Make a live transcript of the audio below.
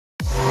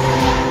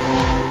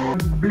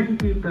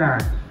Blinky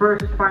class,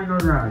 first final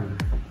run.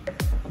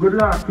 Good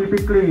luck, keep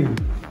it clean.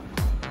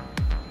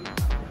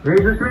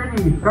 Racers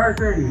ready, cars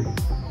ready.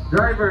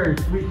 Drivers,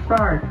 we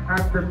start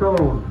at the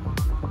tone.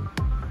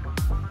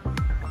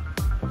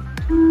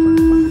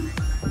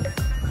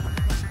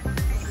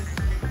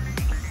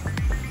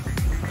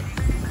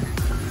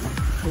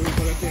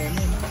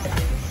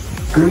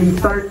 Clean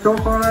start so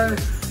far.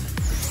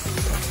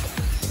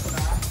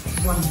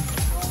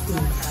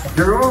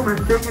 Jerome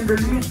has taken the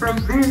lead from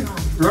Vince.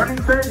 Running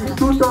third is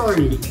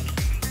Tutoy.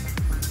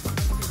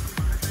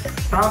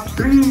 Top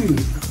three.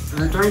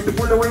 Trying to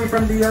pull away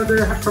from the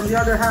other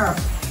half.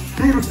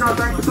 Steve is now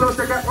trying to close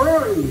the gap.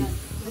 Oi!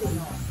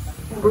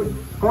 Good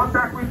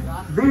contact with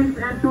Vince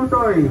and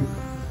Tutoy.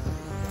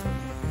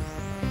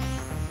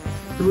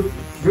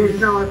 Vince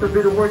now has a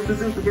bit of work to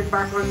do to get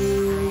back on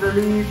the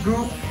lead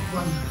group.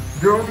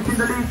 Jerome is in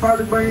the lead,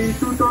 followed by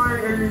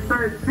Tutoy, and in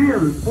third,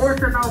 Phil.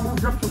 Portia now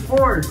moves up to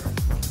fourth.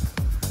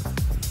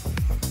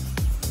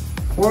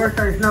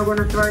 Portia is now going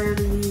to try and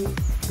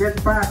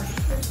get past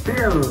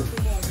Phil.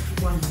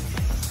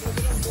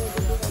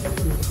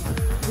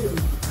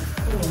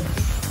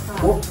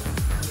 Oh,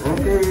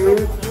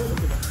 okay.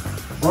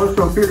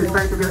 Also, Phil is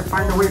trying to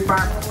find a way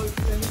past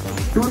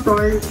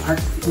Tutoy.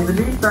 In the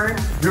meantime,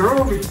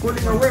 Jerome is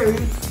pulling away.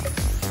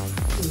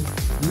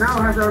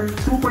 Now has a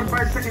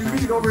 2.5 second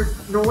lead over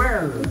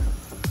Noel.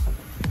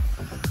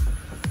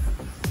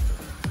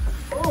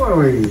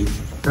 Oh,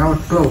 that was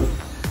close.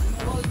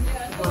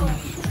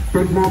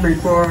 Big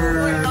moment for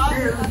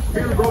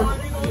Phil.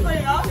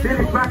 Phil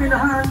is back in the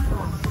hunt.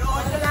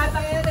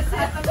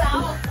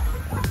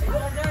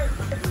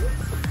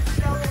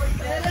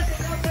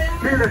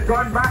 Phil has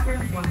gone back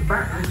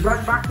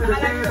to the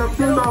tail of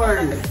Tutoy.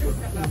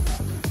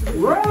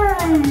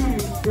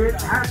 Wait!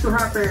 It has to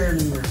happen.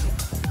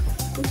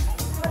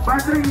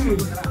 Battery.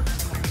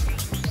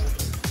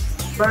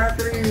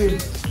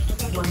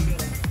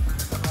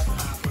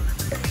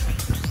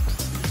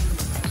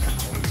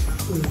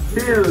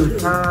 Phil,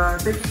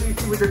 take it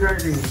easy with the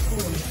driving.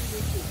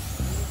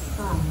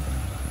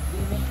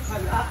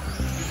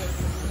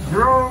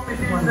 Jerome is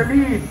in the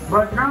lead,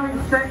 but now in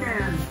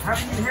second.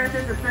 Having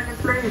inherited the second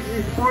place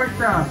is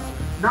Portia.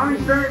 Now in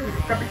third is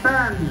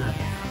Capitan.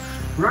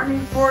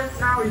 Running fourth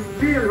now is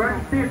Phil.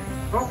 Running fifth.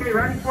 Okay,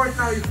 running fourth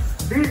now is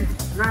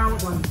Vince.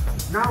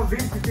 Now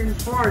Vince is in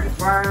fourth,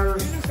 while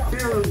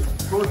Phil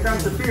goes down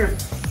to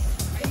fifth.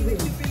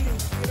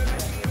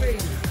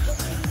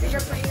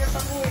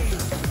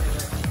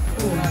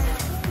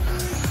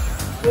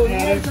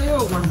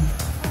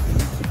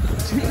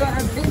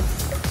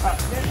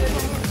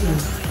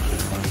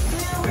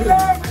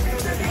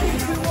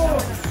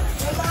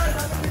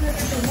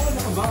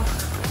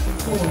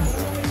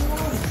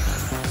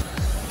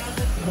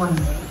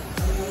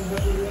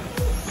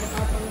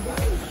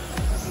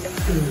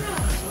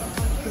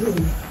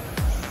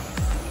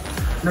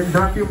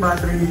 Nag-drop yung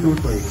battery ni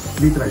Tutoy.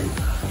 Literally.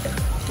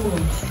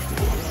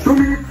 2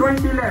 minutes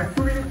 20 left.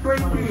 2 minutes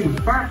 20.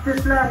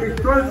 Fastest lap is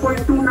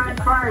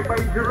 12.295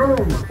 by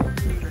Jerome.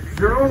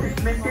 Jerome is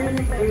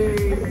maintaining a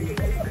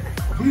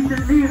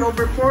decent lead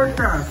over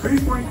Portia.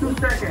 3.2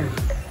 seconds.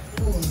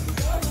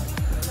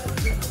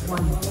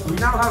 We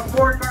now have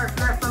 4 cars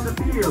left on the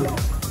field.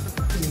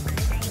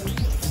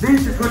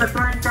 This is going to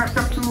try and catch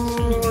up to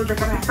the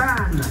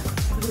Capitan.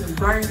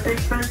 Try and take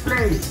third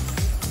place.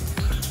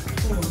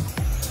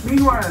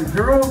 Meanwhile,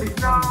 Jerome is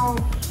now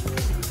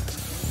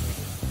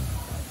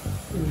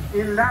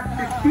in lap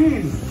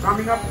 15.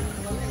 Coming up,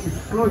 is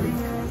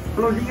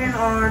closing in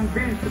on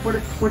Vince to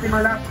put him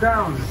a lap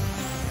down.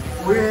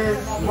 With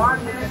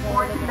 1 minute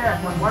 40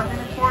 left. 1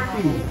 minute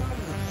 40.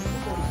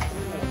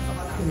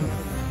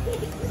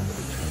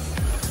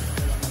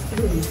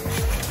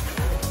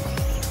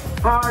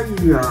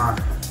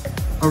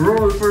 A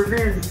roll for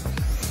Vince.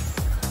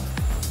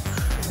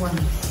 1,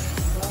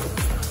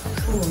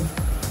 4,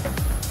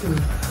 2,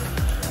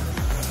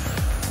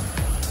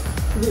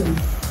 3.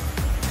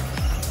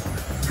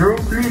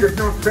 Jerome's lead has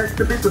now stretched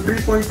a bit to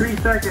 3.3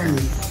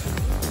 seconds.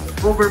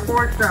 Over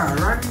Portia.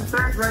 Running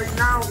third right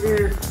now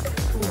is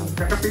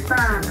the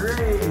Capitan,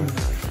 Ray.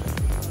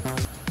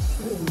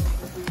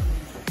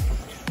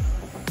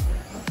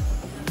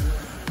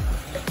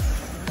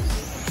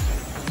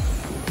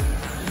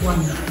 1,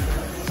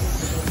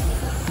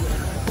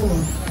 4,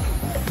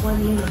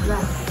 1 minute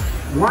left.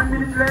 1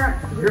 minute left.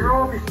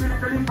 Jerome is still in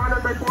the lead,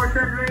 followed by Portia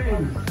and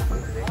Rain.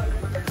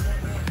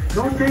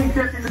 No change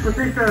yet in the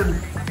position.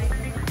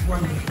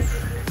 1,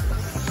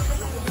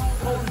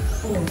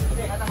 4,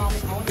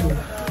 2,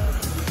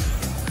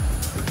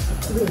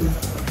 3.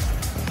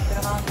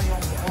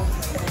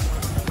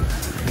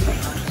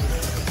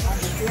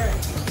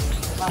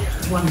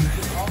 1,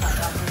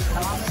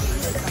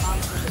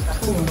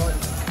 4,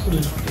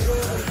 2.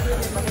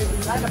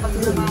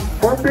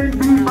 Open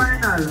B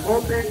final.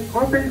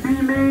 Open B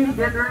main,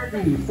 get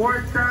ready.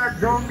 Portia,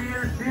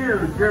 Jomir, Phil,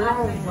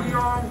 Jerome,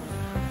 Dion,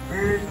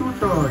 and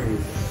Tutoy.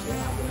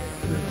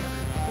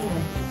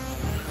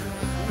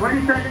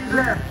 20 seconds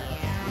left.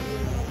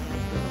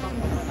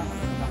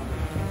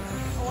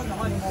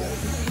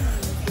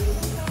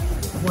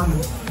 Okay,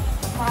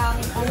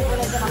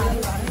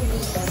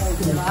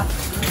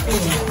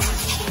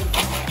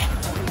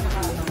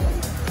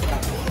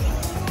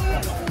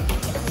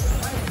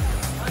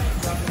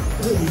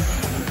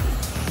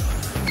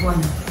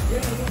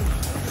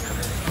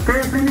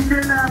 finish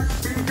your lap.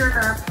 Finish your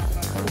lap.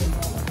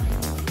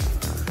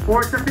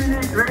 Port to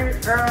finish.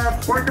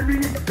 Port to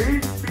finish.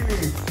 Vince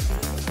finish.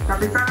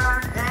 Kapitan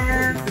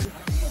and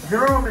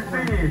Jerome is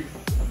finished.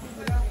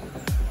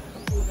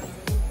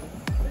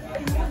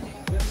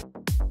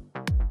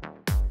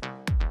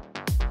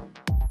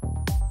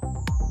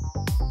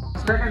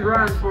 Second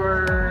run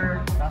for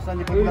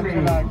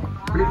Blinky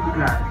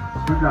class.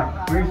 Good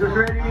luck. Racers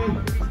ready.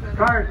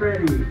 Cars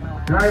ready.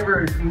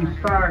 Drivers, we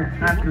start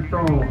at the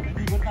toll.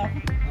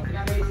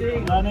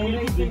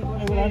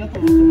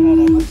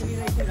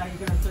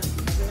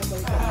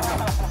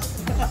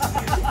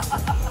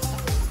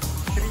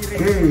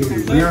 Okay,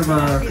 we have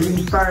a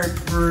clean start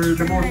for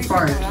the most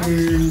part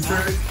in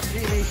third.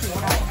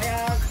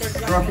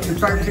 Crossing the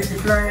start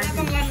finish line.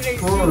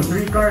 Oh,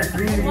 3 cars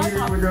really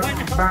here with the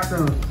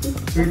battle.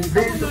 It's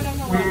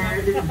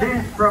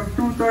Vince from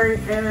Tutoy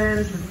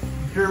and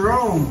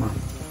Jerome.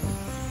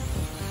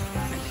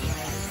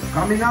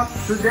 Coming up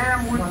to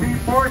them would be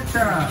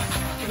Portia.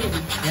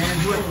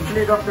 And who has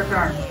slid off the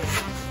track.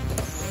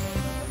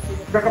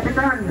 The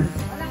Kapitan.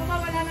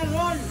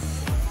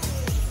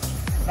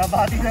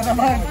 Nabati na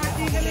naman.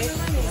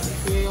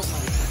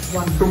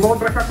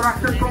 Tumobra sa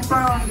traction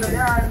compound.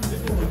 Ayan.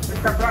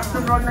 Sa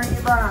traction roll ng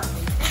iba.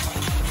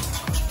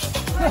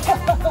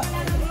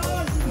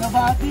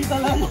 Nabati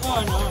talaga.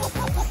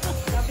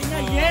 Sabi niya,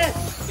 yes!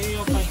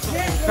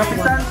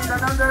 Kapitan with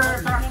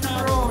another traction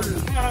roll.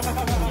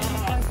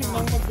 Ang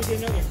simang magbigay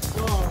ng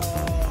score.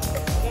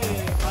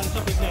 Ang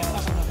sabit na yan.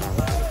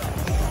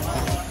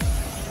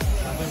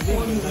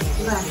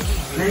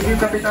 Thank you,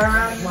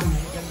 Kapitan.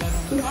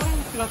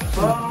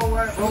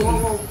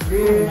 Oh.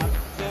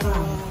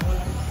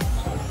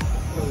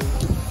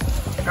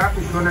 Cap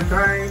is gonna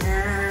try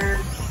and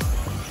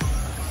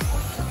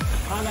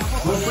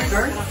go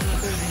quicker.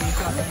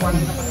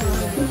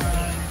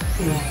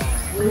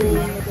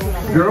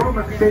 Jerome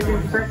is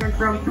taking second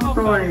from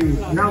Tutoy.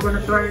 Now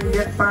gonna try and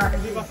get past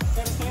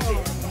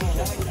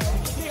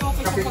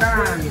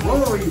Kapitan.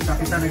 Oh,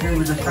 Kapitan again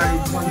with the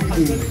side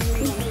lead.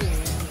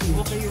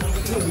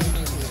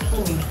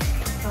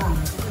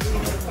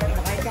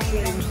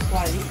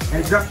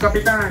 Heads up,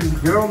 Kapitan.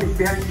 Jerome is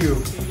behind you.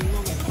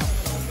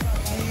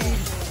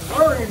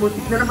 Oh,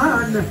 mutik na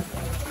naman.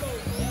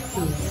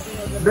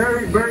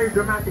 Very, very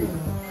dramatic.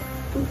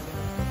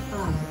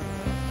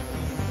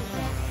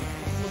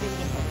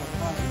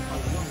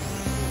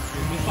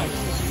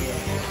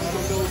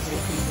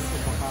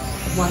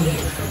 One,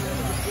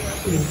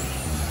 two,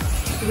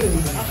 three,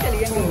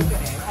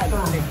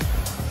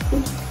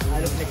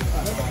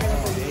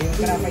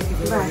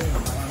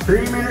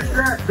 3 minutes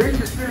left.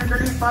 Vince is still in the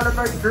lead, followed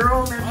by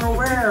Jerome and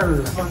Noel.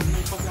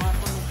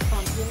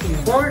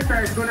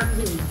 Porter is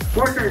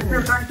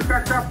still trying to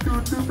catch up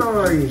to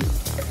Tutoy.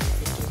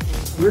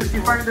 Will she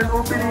find an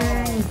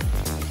opening?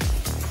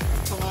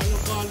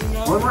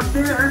 Almost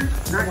there.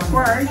 Not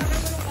quite.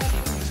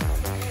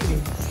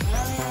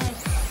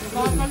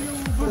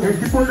 And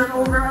she pulled an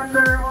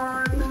over-under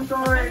on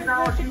Tutoy.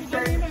 Now she's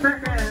taking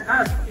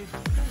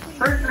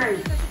first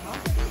place.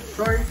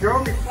 Sorry,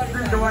 Jerome is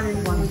still the one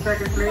in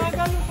second place.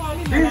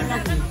 Vince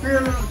is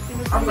still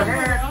up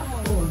ahead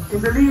in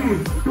the lead.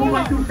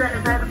 2.2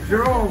 seconds ahead of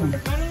Jerome.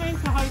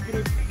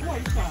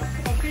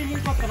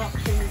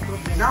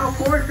 Now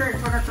Portia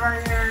is going to try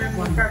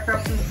and catch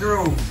up to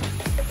Jerome.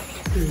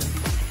 2,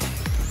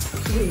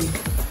 3,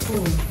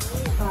 4,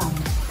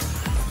 5.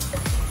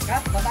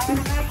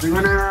 They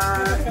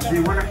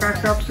wanna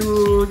catch up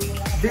to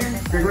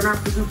Vince. They're gonna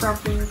have to do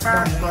something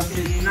fast, but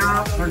it's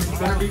now it's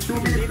gonna be 2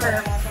 minutes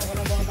left.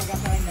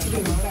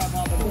 3,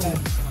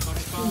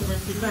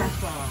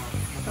 4,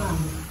 5.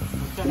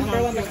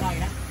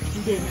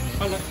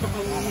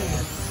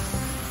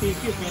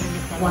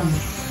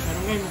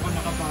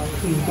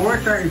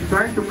 Portia is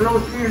trying to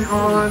close in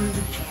on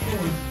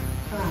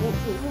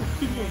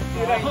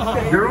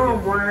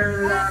Jerome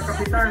while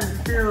Kapitan is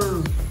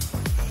still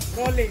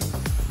rolling.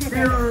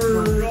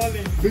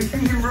 They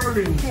see him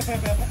rolling.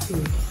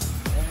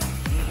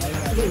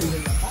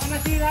 Baka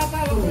nasira pa,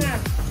 wag na.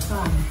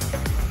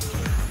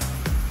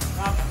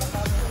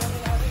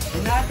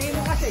 Hinati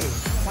mo kasi.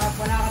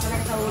 Wala ka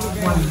talaga sa ulo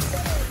dyan. 1,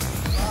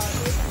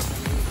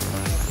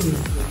 2,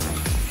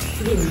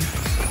 3.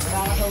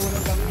 Wala ka sa ulo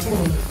dyan.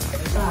 4,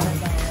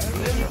 5.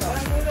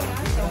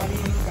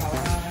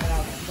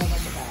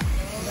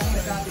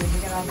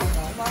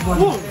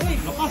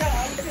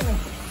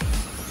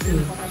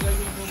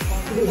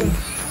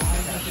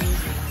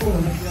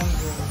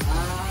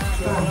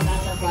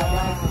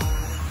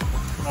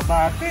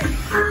 Nabati.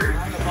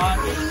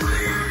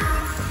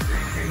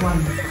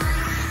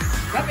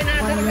 Kapit na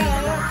sa mga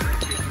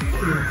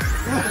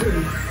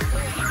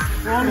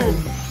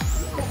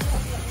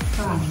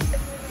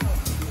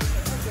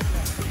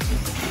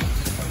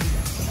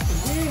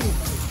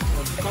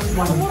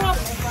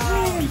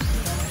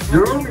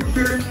Jerome is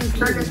still in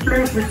second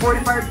place with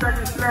 45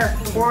 seconds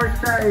left.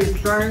 Porsche is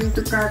trying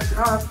to catch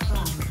up.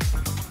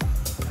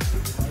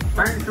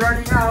 Time's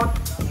running out.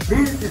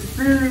 Vince is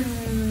still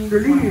in the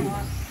lead.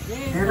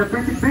 And a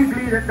pretty big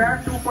lead at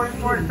that,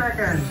 2.4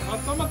 seconds.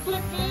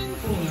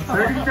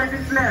 30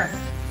 seconds left.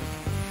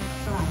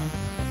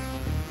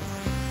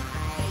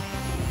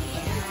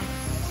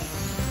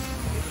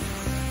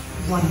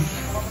 One,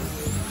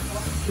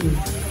 two,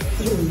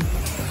 three,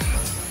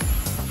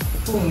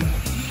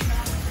 4.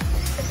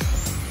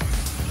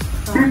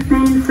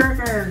 15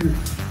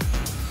 seconds.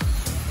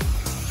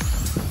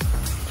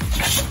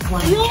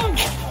 Ayun!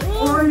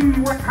 Oy,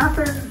 what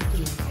happened?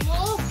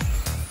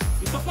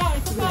 Isa pa!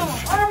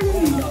 Ay!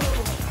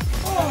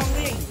 Oh,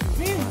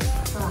 Vin!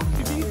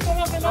 Ibilis ka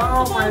lang, kailangan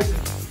Oh ka my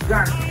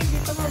God. Hindi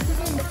ka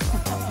magbilis.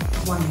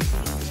 1,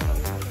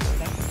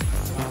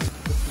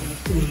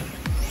 2,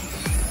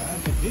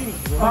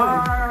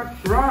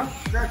 Rough.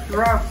 That's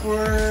rough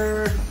for...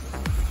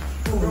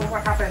 So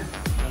what happened?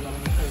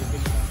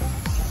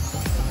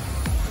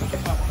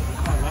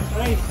 Last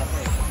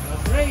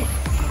race!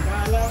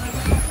 Kailangan.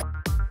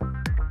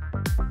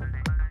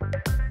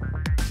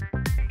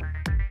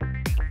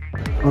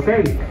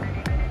 Okay.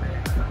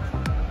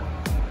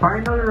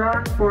 Final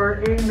run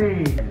for A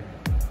main.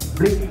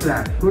 Blinky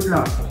class. Good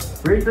luck.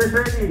 Racers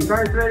ready.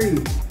 Cars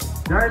ready.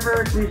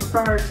 Drivers, we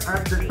start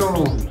at the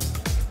tone.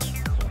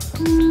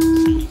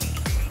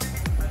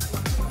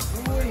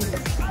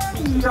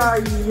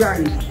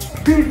 Yay.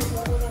 Speed.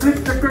 Clip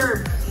the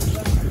curve.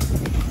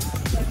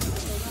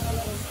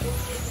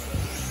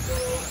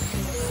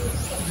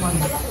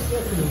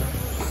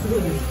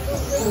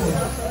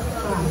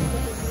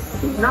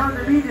 Now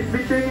the lead is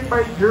being taken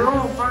by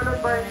Jerome,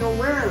 followed by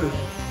Noel.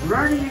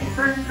 Running in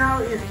third now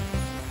is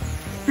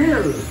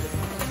Phil,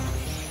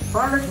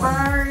 followed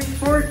by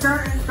Porsche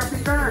and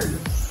Capitan.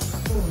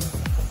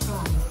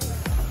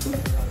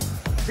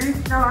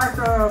 Vince now has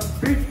a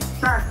big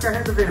task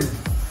ahead of him.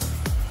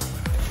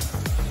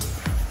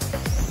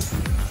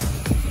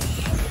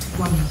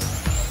 1,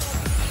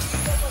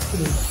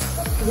 2,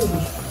 3,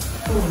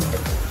 4,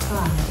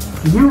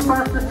 5. New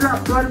fastest lap,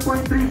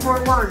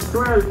 12.341,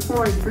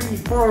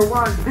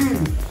 12.341,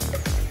 Vince.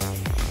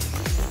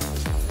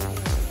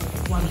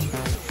 1,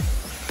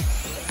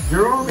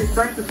 Jerome is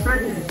trying to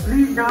stretch his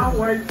lead now,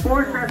 while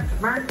Porsche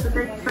has managed to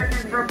take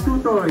second from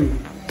Tutoy.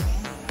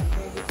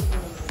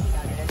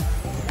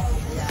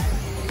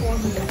 4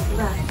 minutes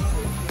left.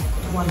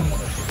 1,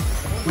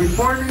 With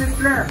 4 minutes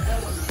left,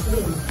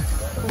 3,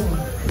 4,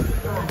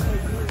 5,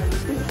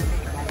 6.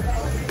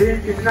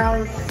 Vince is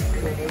now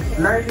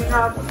lining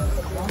up,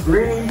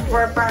 range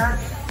for a pass.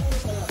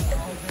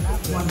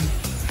 1, 2,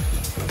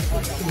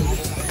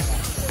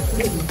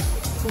 3,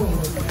 4,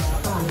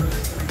 5,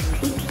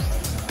 6.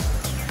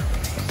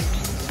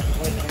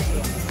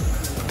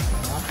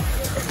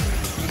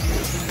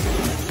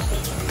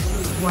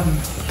 1,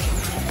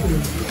 2.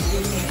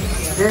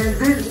 And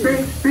Vince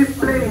takes 5th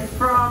place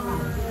from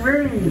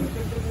range.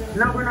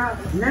 Now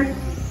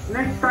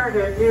next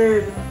target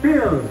is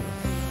Phil.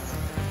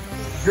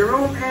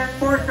 Jerome and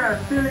Porsche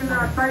still in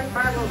a tight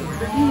battle for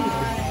the lead.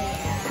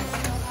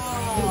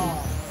 4,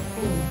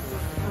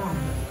 5,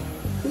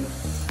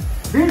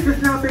 6. Vince is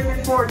now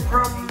taking 4th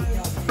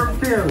from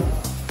Phil.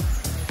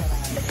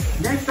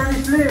 Next on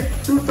his list,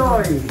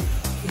 Tutoy.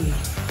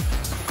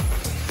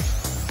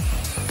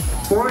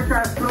 Porsche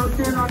has closed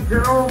in on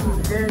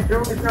Jerome, and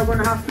Jerome is now going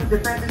to have to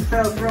defend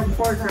himself from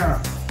Porsche.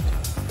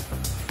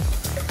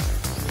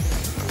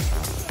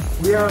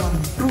 We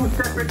have 2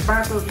 separate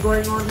battles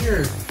going on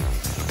here.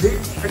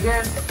 Vince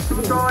against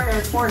Tutoy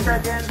and Porsche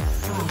against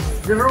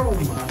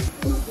Jerome.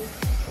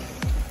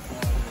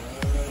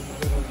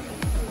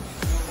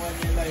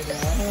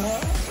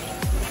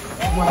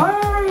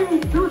 Hey!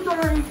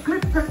 Tutoy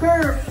clips the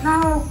curve.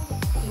 Now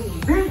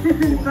Vince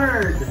is in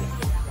third.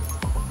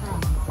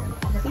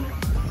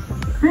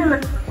 Still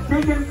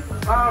taken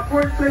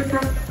 4th place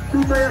from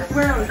Tutoy as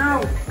well.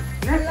 Now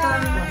next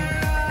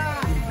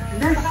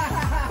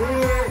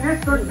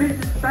on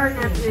Vince's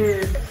target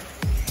is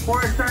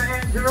Porsche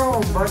and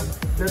Jerome, but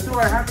the two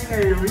are having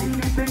a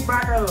really big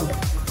battle.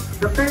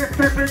 The pair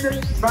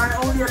separated by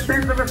only a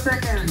tenth of a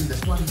second.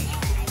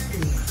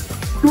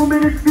 2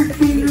 minutes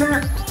 15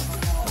 left.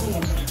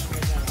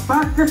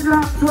 Fastest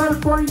lap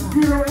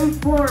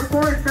 12.084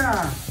 Porsche.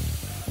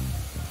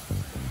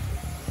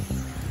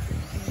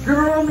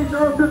 Jerome is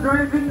also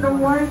driving the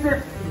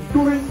widest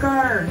touring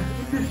car in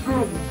this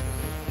group.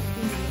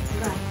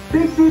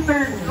 Big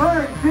defense.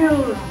 Alright,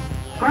 Phil.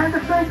 Kind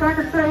of straight.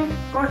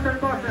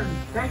 Caution.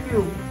 Thank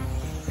you.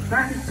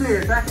 Track is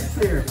clear.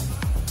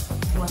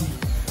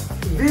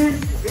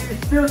 Vince is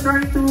still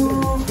trying to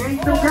gain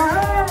some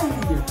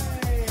ground.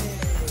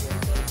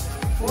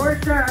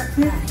 Porsche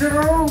hit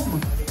Jerome.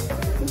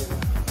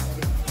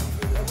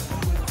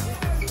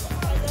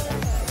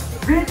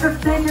 Vince has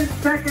taken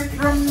second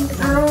from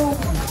Jerome.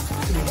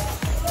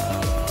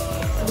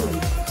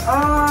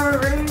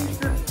 Range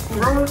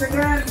rolled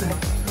again.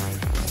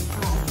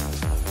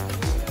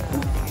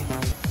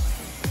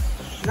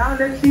 Now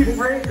let's see if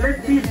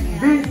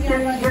Vince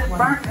can get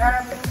back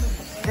up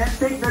and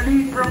take the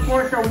lead from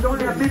Porsche with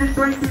only a minute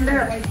 20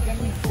 left.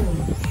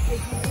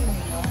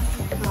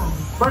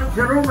 But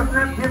Jerome has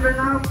not given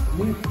up.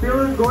 He's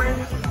still going.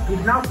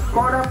 He's now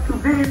caught up to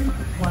Vince.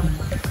 1,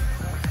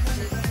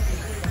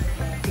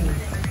 2,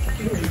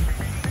 3,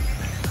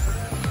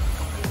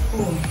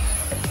 4,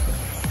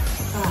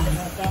 5,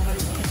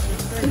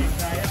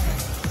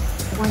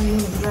 1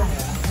 minute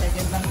left.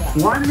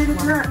 1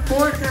 minute left.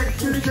 Porsche is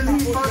still in the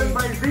lead, followed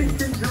by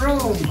Vince and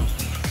Jerome.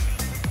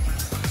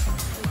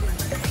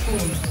 4,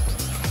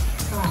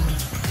 5,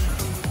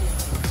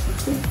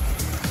 6,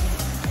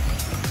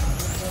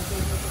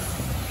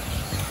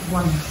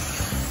 1,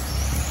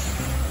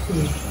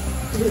 2,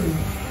 3.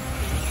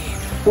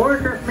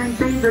 Porsche has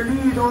maintained the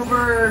lead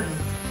over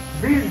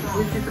Vince,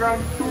 which is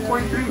around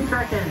 2.3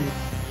 seconds.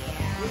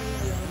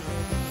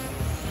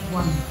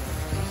 1,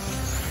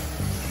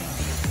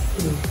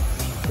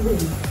 2,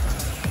 3.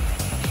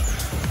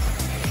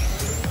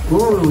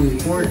 Ooh,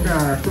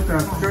 Porsche took a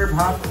curb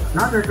hop,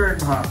 another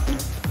curb hop.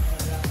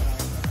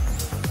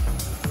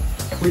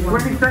 With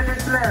 20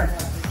 seconds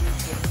left.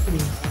 2,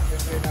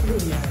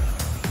 3.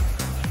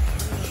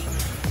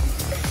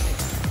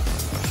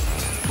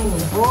 4,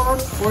 Oh,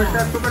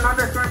 Porsche took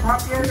another curb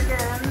hop yet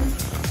again.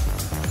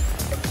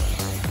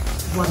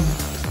 1.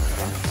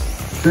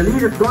 The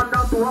lead has gone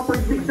down to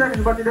 1.6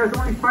 seconds, but there's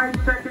only 5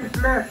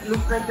 seconds left.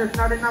 Looks like there's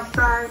not enough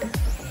time.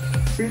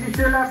 Finish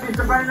your lap, it's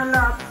the final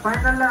lap.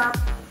 Final lap.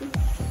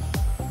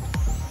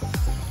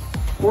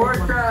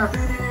 Porsche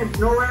finish,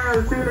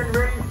 Noel, Phil and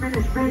Ray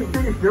finish, Vince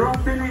finish,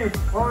 Jerome finish,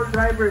 all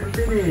drivers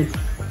finish.